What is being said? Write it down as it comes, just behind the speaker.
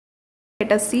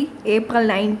Let us see April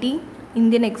 19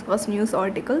 Indian Express news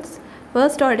articles.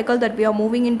 First article that we are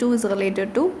moving into is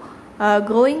related to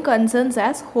growing concerns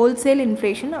as wholesale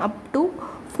inflation up to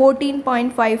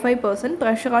 14.55%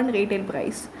 pressure on retail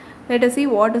price. Let us see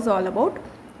what is all about.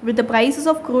 With the prices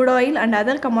of crude oil and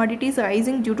other commodities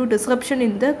rising due to disruption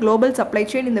in the global supply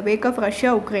chain in the wake of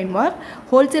Russia-Ukraine war,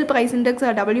 wholesale price index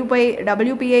or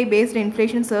WPI-based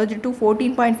inflation surged to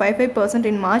 14.55%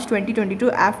 in March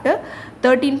 2022 after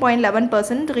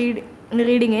 13.11%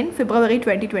 reading in February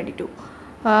 2022.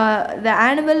 The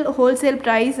annual wholesale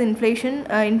price inflation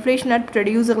at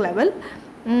producer level.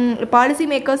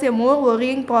 Policymakers, a more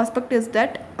worrying prospect is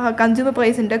that consumer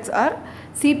price index or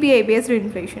CPI-based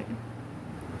inflation.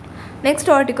 Next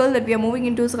article that we are moving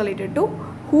into is related to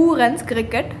who runs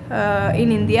cricket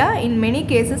in India. In many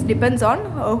cases depends on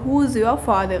who your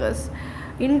father is.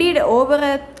 Indeed, over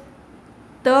a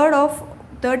third of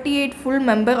 38 full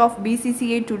members of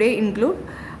BCCI today include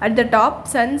at the top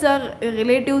sons or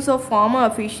relatives of former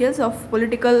officials of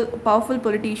powerful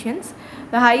politicians,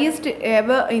 the highest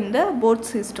ever in the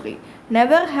board's history.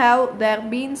 Never have there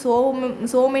been so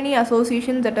many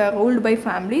associations that are ruled by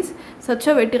families, such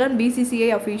a veteran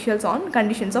BCCI officials on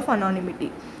conditions of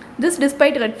anonymity. This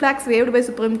despite red flags waved by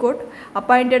Supreme Court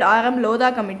appointed RM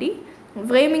Lodha committee.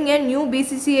 Framing a new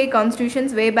BCCI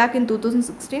constitutions way back in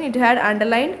 2016, it had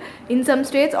underlined in some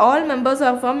states all members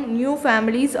are from new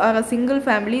families or a single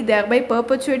family, thereby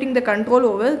perpetuating the control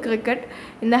over cricket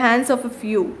in the hands of a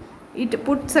few. It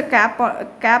puts a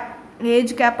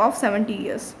age cap of 70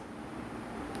 years.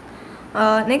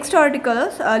 Next article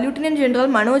is Lieutenant General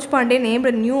Manoj Pandey named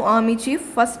a new army chief,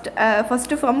 first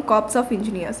from Corps of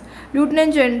Engineers.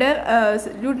 Lieutenant General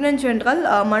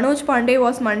Manoj Pandey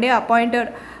was Monday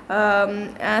appointed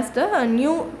as the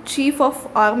new chief of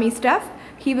army staff.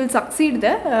 He will succeed the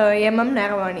MM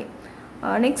Naravani.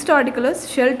 Next article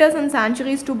is shelters and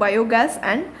sanctuaries to biogas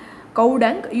and cow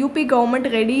dung. UP government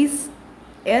readies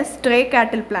a stray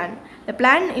cattle plan. The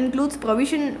plan includes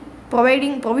provisioning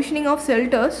of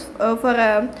shelters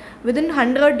for within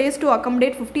 100 days to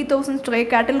accommodate 50,000 stray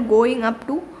cattle, going up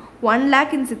to 1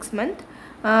 lakh in 6 months.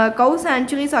 Cow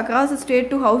sanctuaries across the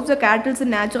state to house the cattle in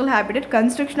natural habitat,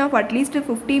 construction of at least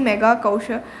 50 mega cow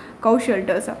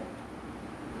shelters.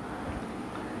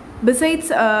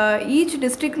 Besides, each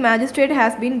district magistrate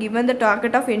has been given the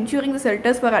target of ensuring the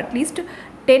shelters for at least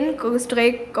 10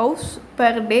 stray cows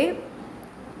per day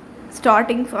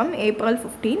starting from April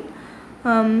 15.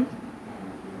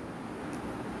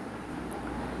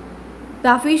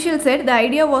 The official said the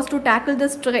idea was to tackle the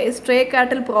stray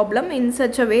cattle problem in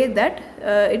such a way that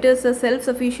it is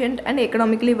self-sufficient and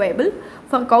economically viable.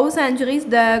 For cow sanctuaries,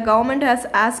 the government has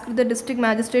asked the district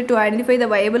magistrate to identify the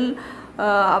available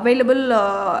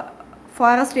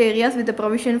forest areas with the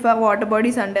provision for water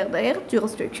bodies under their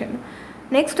jurisdiction.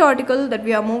 Next article that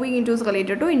we are moving into is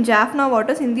related to in Jaffna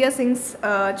waters, India sinks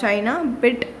China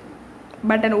bit,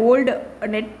 but an old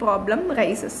net problem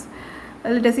rises.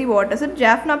 Let us see what is it.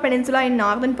 Jaffna Peninsula in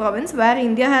northern province, where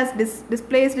India has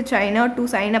displaced China to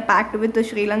sign a pact with the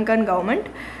Sri Lankan government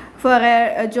for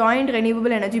a joint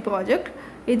renewable energy project.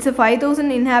 It's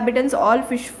 5,000 inhabitants, all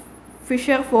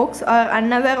fisher folks are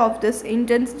unaware of this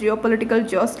intense geopolitical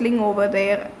jostling over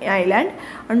their island,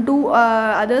 and two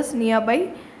others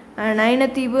nearby,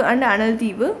 Nainathivu and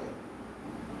Analthivu.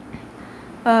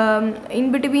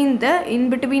 In between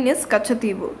is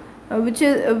Kachathivu,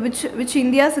 which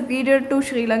India ceded to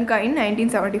Sri Lanka in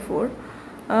 1974.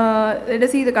 Let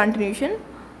us see the continuation.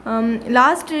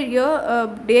 Last year,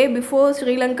 day before,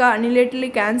 Sri Lanka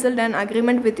unilaterally cancelled an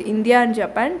agreement with India and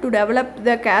Japan to develop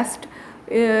the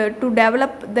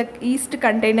East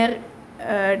Container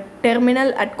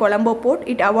terminal at Colombo port.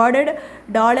 It awarded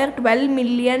 $12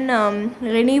 million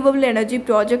renewable energy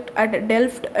project at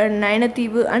Delft,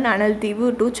 Nainathivu and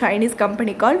Analthivu to Chinese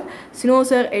company called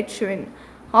Sinosure H-Win.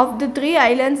 Of the three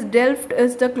islands, Delft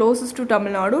is the closest to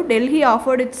Tamil Nadu. Delhi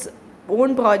offered its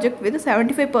own project with a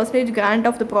 75% grant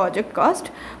of the project cost.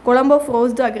 Colombo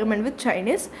froze the agreement with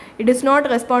Chinese. It does not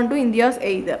respond to India's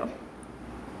either.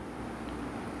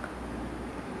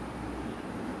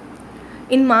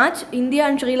 In March, India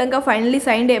and Sri Lanka finally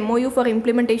signed a MOU for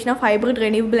implementation of hybrid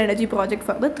renewable energy project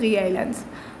for the three islands.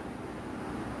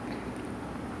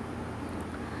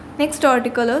 Next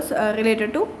article is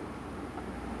related to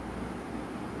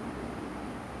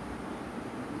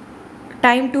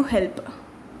time to help.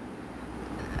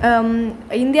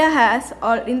 India has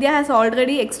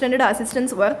already extended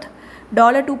assistance worth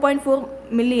 $2.4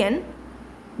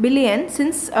 billion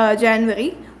since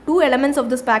January. Two elements of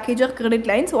this package are credit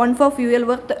lines, one for fuel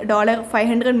worth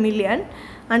 $500 million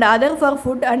and other for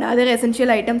food and other essential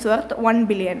items worth $1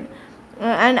 billion.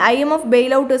 and IMF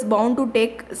bailout is bound to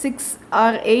take 6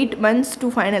 or 8 months to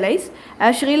finalize.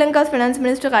 As Sri Lanka's Finance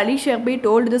Minister Ali Sherbi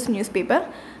told this newspaper,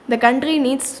 the country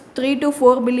needs 3 to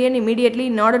 4 billion immediately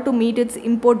in order to meet its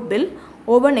import bill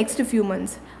over next few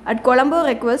months. At Colombo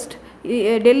request,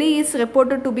 Delhi is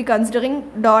reported to be considering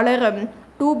 $2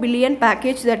 billion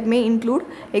package that may include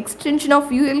extension of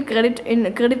fuel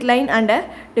credit line and a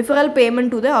deferral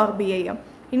payment to the RBI.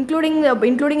 Including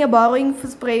a borrowing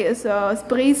sprees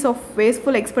of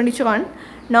wasteful expenditure on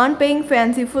non-paying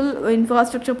fanciful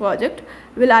infrastructure project,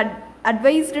 will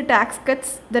advise the tax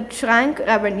cuts that shrank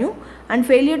revenue, and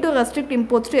failure to restrict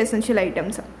imports to essential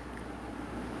items.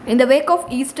 In the wake of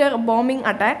Easter bombing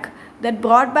attack that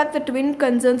brought back the twin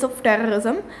concerns of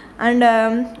terrorism and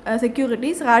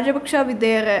securities, Rajapaksa, with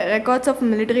their records of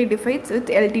military defeats with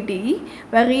LTTE,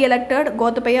 were re-elected,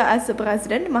 Gotabaya as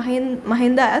president,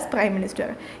 Mahinda as prime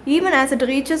minister. Even as it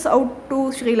reaches out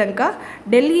to Sri Lanka,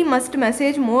 Delhi must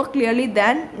message more clearly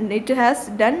than it has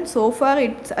done so far.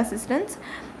 Its assistance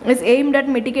is aimed at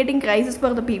mitigating crisis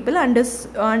for the people and is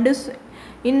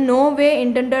in no way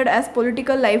intended as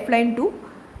political lifeline to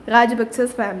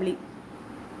Rajapaksa's family.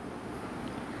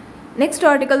 Next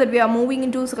article that we are moving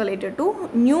into is related to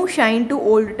new shine to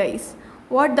old ties.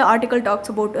 What the article talks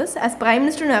about is, as Prime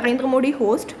Minister Narendra Modi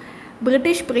hosts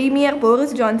British Premier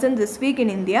Boris Johnson this week in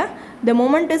India, the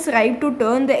moment is ripe to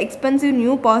turn the expensive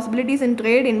new possibilities in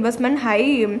trade, investment,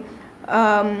 high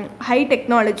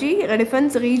technology,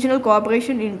 defense, regional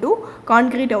cooperation into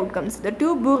concrete outcomes. The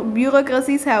two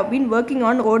bureaucracies have been working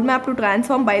on roadmap to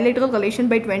transform bilateral relations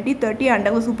by 2030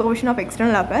 under the supervision of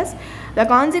external affairs. The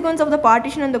consequence of the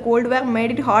partition and the Cold War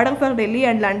made it harder for Delhi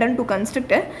and London to construct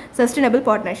a sustainable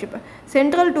partnership.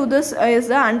 Central to this is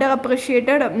the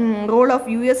underappreciated role of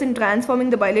US in transforming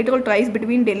the bilateral ties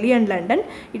between Delhi and London.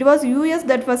 It was US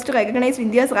that first recognized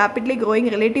India's rapidly growing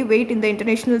relative weight in the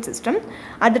international system.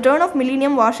 At the turn of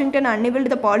millennium, Washington unveiled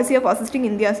the policy of assisting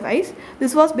India's rise.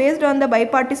 This was based on the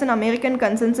bipartisan American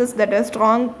consensus that a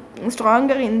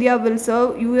stronger India will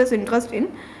serve US interest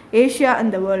in Asia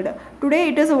and the world. Today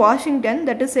it is Washington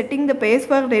that is setting the pace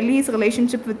for Delhi's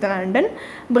relationship with London.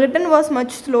 Britain was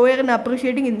much slower in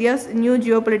appreciating India's new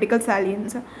geopolitical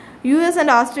salience. US and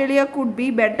Australia could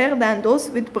be better than those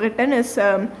with Britain is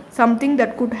something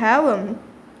that could have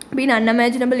been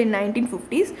unimaginable in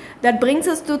 1950s. That brings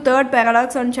us to third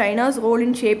paradox on China's role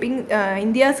in shaping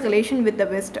India's relation with the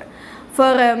West.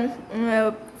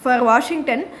 For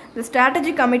Washington, the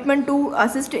strategic commitment to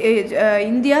assist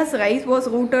India's rise was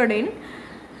rooted in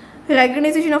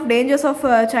recognition of dangers of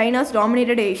China's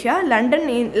dominated Asia. London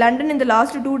in the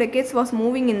last 2 decades was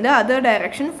moving in the other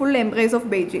direction, full embrace of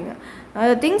Beijing.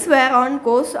 Things were on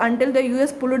course until the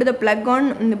US pulled the plug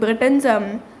on Britain's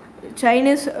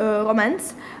Chinese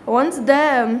romance. Once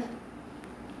the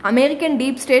American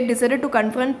deep state decided to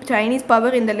confront Chinese power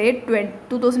in the late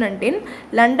 2010,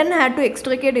 London had to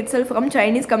extricate itself from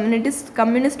Chinese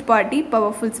Communist Party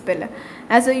powerful spell.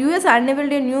 As the US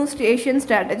unveiled a new Asian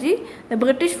strategy, the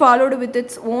British followed with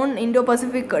its own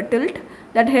Indo-Pacific tilt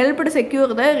that helped secure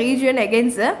the region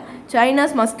against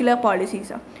China's muscular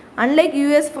policies. Unlike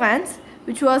US, France,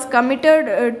 which was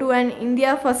committed to an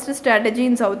India-first strategy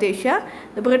in South Asia,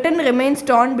 the Britain remains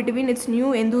torn between its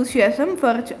new enthusiasm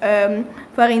for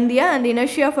India and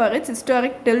inertia for its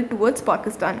historic tilt towards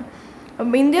Pakistan.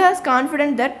 India is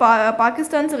confident that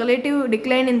Pakistan's relative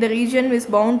decline in the region is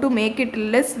bound to make it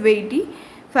less weighty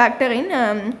factor in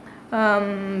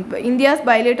India's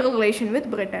bilateral relation with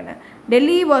Britain.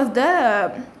 Delhi was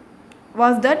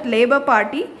that Labour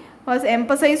Party was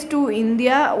emphasized to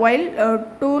India while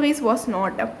Tories was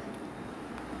not.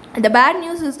 The bad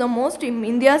news is the most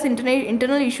India's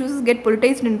internal issues get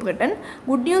politicized in Britain.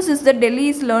 Good news is that Delhi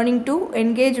is learning to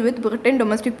engage with Britain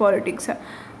domestic politics.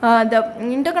 The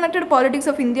interconnected politics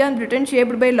of India and Britain,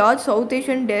 shaped by large South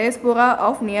Asian diaspora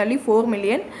of nearly 4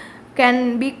 million,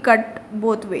 can be cut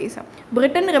both ways.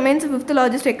 Britain remains the 5th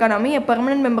largest economy, a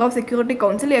permanent member of Security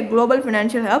Council, a global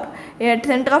financial hub, a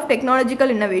center of technological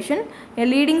innovation, a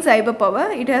leading cyber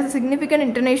power. It has a significant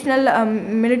international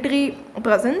military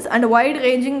presence and a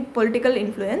wide-ranging political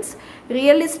influence.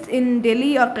 Realists in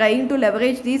Delhi are trying to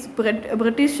leverage these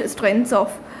British strengths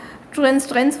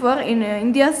for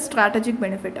India's strategic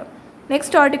benefit.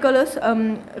 Next article is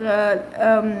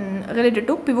related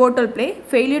to pivotal play,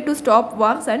 failure to stop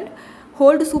wars and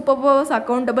hold superpowers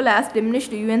accountable as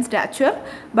diminished UN stature,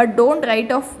 but don't write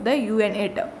off the UN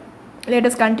aid. Let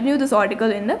us continue this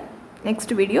article in the next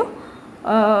video.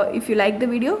 If you like the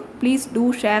video, please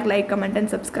do share, like, comment and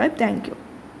subscribe. Thank you.